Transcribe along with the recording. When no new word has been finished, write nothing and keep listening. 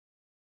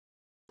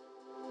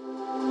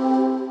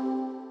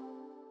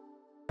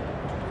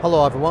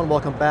Hello everyone,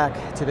 welcome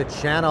back to the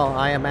channel.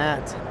 I am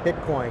at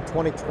Bitcoin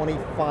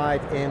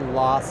 2025 in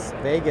Las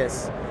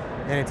Vegas.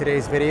 And in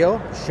today's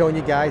video, showing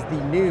you guys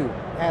the new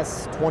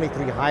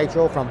S23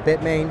 Hydro from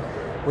Bitmain.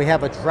 We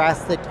have a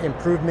drastic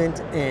improvement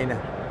in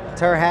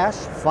terahash,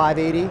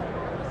 580.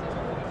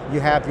 You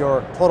have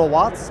your total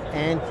watts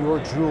and your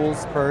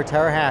joules per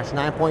terahash,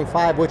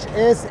 9.5, which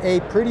is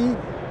a pretty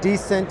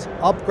decent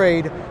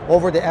upgrade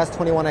over the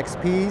S21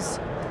 XPs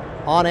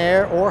on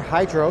air or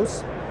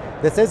Hydros.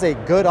 This is a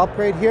good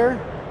upgrade here.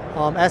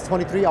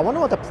 S23, I wonder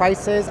what the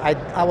price is.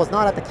 I was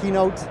not at the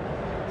keynote,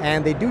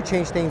 and they do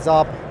change things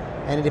up,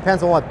 and it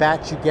depends on what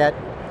batch you get.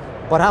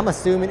 But I'm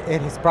assuming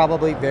it is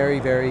probably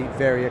very, very,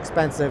 very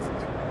expensive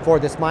for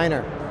this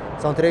miner.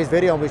 So in today's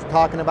video, I'm just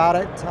talking about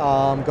it,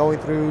 going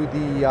through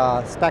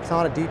the specs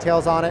on it,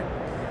 details on it,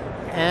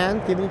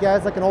 and giving you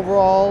guys like an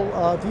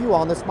overall view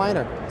on this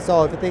miner.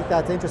 So if you think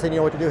that's interesting, you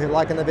know what to do. Hit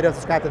like on the video,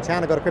 subscribe to the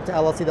channel, go to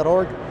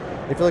cryptollc.org.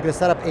 If you're looking to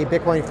set up a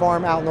Bitcoin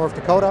farm out in North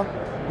Dakota,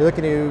 you're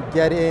looking to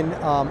get in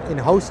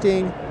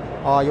hosting,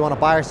 you want to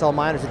buy or sell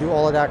miners, to do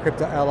all of that,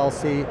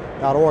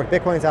 cryptollc.org.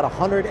 Bitcoin's at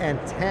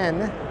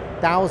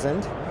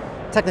 110,000,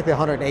 technically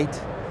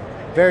 108.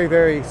 Very,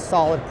 very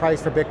solid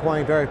price for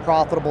Bitcoin, very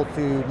profitable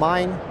to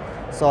mine.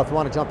 So if you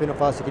want to jump in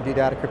with us, you can do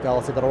that at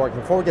cryptollc.org.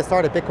 Before we get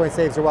started, Bitcoin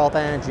saves your wealth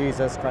and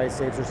Jesus Christ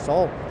saves your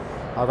soul.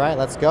 All right,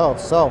 let's go.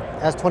 So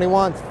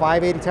S21,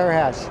 580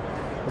 terahash.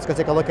 Let's go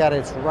take a look at it.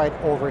 It's right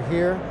over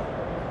here.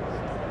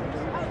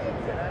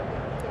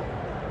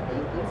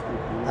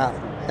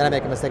 Did I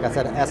make a mistake? I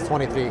said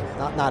S23,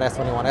 not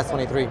S21,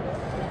 S23.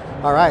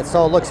 All right,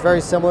 so it looks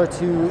very similar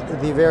to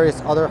the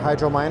various other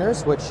Hydro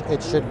miners, which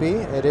it should be.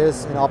 It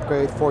is an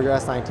upgrade for your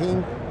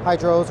S19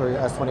 Hydros or your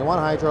S21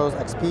 Hydros,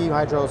 XP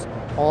Hydros,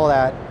 all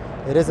that.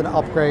 It is an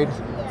upgrade,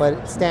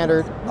 but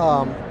standard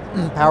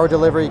power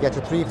delivery. You get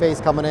your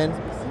three-phase coming in,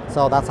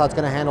 so that's how it's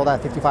going to handle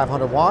that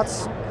 5,500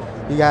 watts.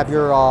 You have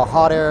your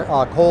hot air,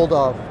 cold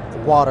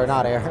water,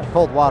 not air,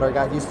 cold water.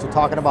 Got used to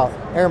talking about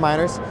air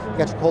miners. You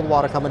got your cold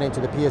water coming into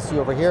the PSU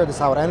over here. This is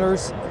how it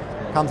enters.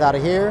 Comes out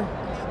of here,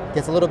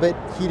 gets a little bit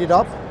heated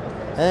up,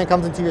 and then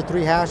comes into your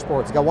three hash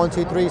boards. You got 1,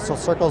 2, 3, so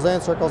circles in,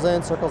 circles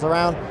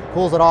around,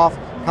 cools it off,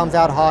 comes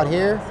out hot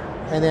here,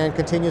 and then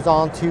continues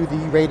on to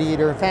the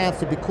radiator and fans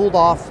to be cooled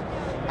off,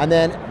 and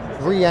then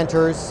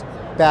re-enters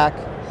back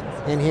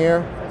in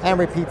here and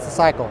repeats the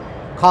cycle.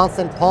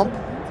 Constant pump,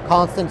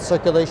 constant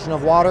circulation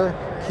of water,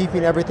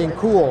 keeping everything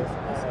cool.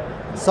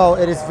 So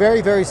it is very,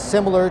 very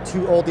similar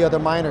to all the other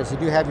miners. You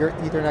do have your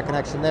Ethernet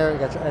connection there. You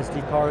got your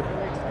SD card.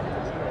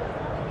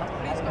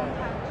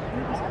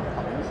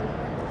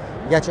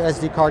 You got your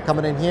SD card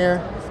coming in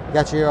here. You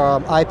got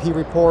your IP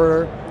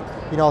reporter.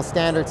 You know,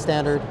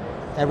 standard.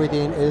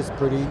 Everything is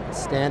pretty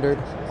standard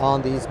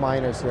on these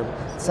miners here.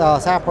 So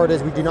sad part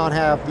is we do not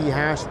have the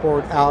hash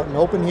board out and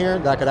open here.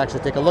 That I could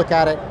actually take a look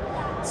at it,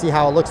 see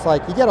how it looks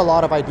like. You get a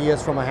lot of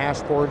ideas from a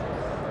hash board,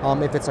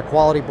 if it's a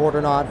quality board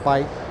or not,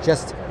 by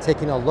just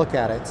taking a look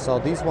at it. So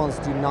these ones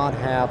do not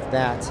have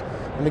that.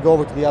 Let me go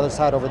over to the other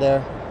side over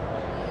there.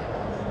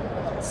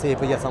 Let's see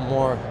if we get some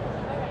more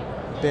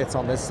bits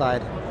on this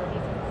side.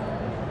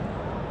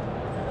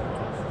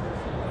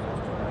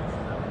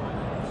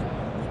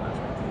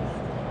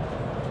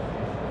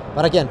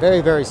 But again, very,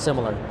 very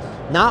similar.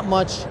 Not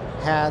much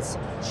has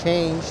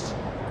changed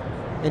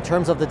in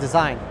terms of the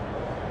design.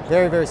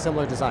 Very, very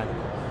similar design.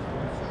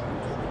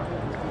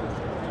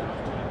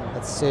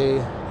 Let's see,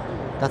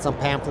 got some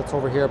pamphlets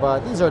over here,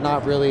 but these are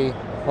not really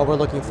what we're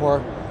looking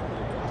for.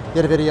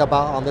 Did a video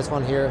on this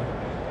one here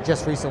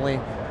just recently.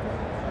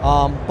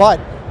 But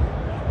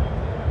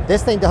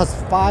this thing does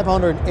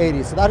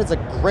 580, so that is a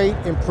great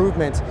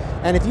improvement.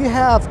 And if you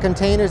have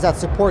containers that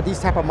support these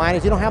type of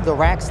miners, you don't have the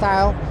rack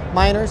style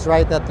miners,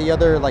 right, that the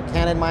other like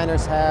Canon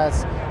miners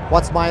has,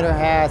 WhatsMiner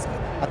has,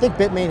 I think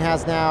Bitmain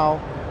has now.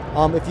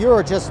 If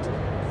you're just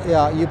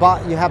you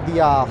have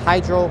the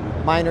Hydro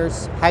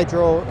miners,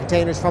 Hydro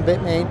containers from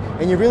Bitmain,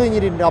 and you really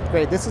needed an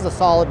upgrade, this is a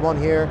solid one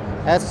here,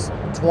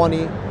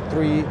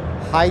 S23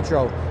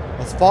 Hydro.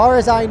 As far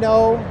as I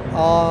know,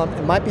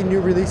 it might be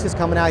new releases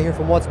coming out here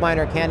from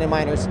WhatsMiner, Canon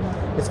miners.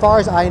 As far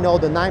as I know,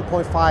 the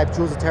 9.5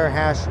 joules a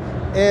terahash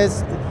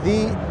is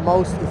the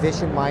most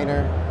efficient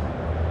miner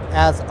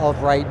as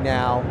of right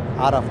now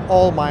out of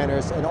all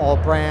miners and all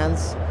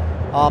brands.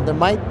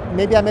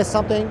 Maybe I missed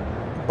something,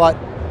 but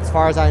as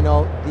far as I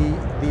know,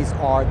 these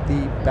are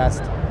the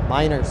best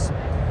miners.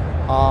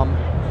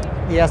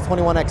 The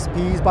S21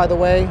 XPs, by the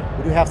way,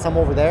 we do have some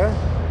over there,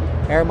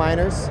 air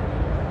miners.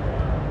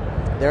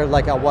 They're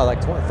like a, what,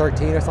 like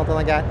 13 or something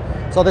like that.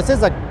 So this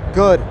is a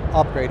good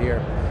upgrade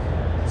here.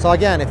 So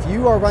again, if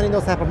you are running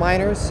those type of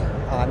miners,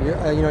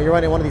 you're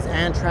running one of these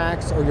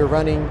Antrax, or you're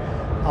running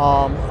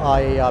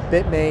a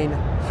Bitmain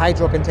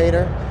Hydro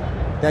container,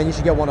 then you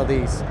should get one of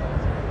these.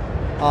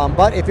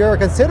 But if you're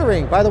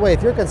considering, by the way,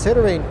 if you're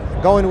considering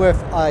going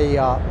with a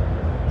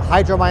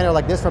Hydro miner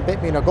like this from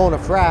Bitmain, or going to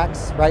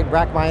Frax, right,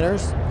 rack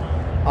miners,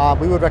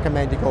 we would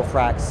recommend you go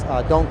Frax.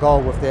 Don't go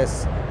with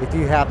this if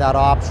you have that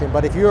option.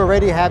 But if you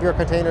already have your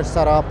container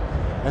set up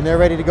and they're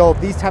ready to go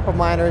with these type of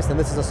miners, then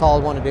this is a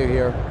solid one to do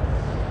here.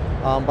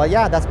 But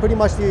yeah, that's pretty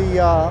much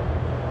the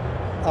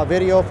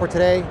video for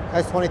today,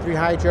 S23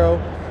 Hydro.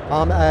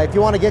 If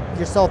you want to get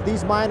yourself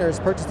these miners,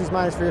 purchase these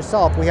miners for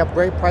yourself, we have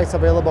great price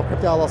available,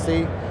 Crypto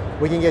LLC.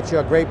 We can get you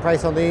a great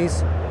price on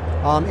these.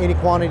 Any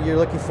quantity you're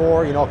looking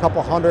for, you know, a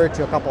couple hundred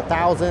to a couple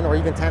thousand or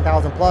even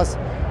 10,000 plus,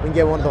 we can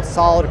get one of those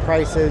solid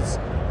prices,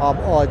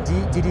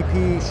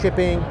 DDP,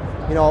 shipping,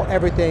 you know,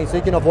 everything, so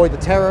you can avoid the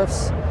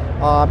tariffs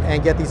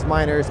and get these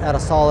miners at a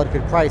solid,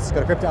 good price. Go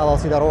to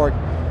cryptollc.org.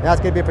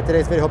 That's going to be it for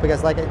today's video. Hope you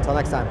guys like it. Until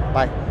next time,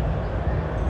 bye.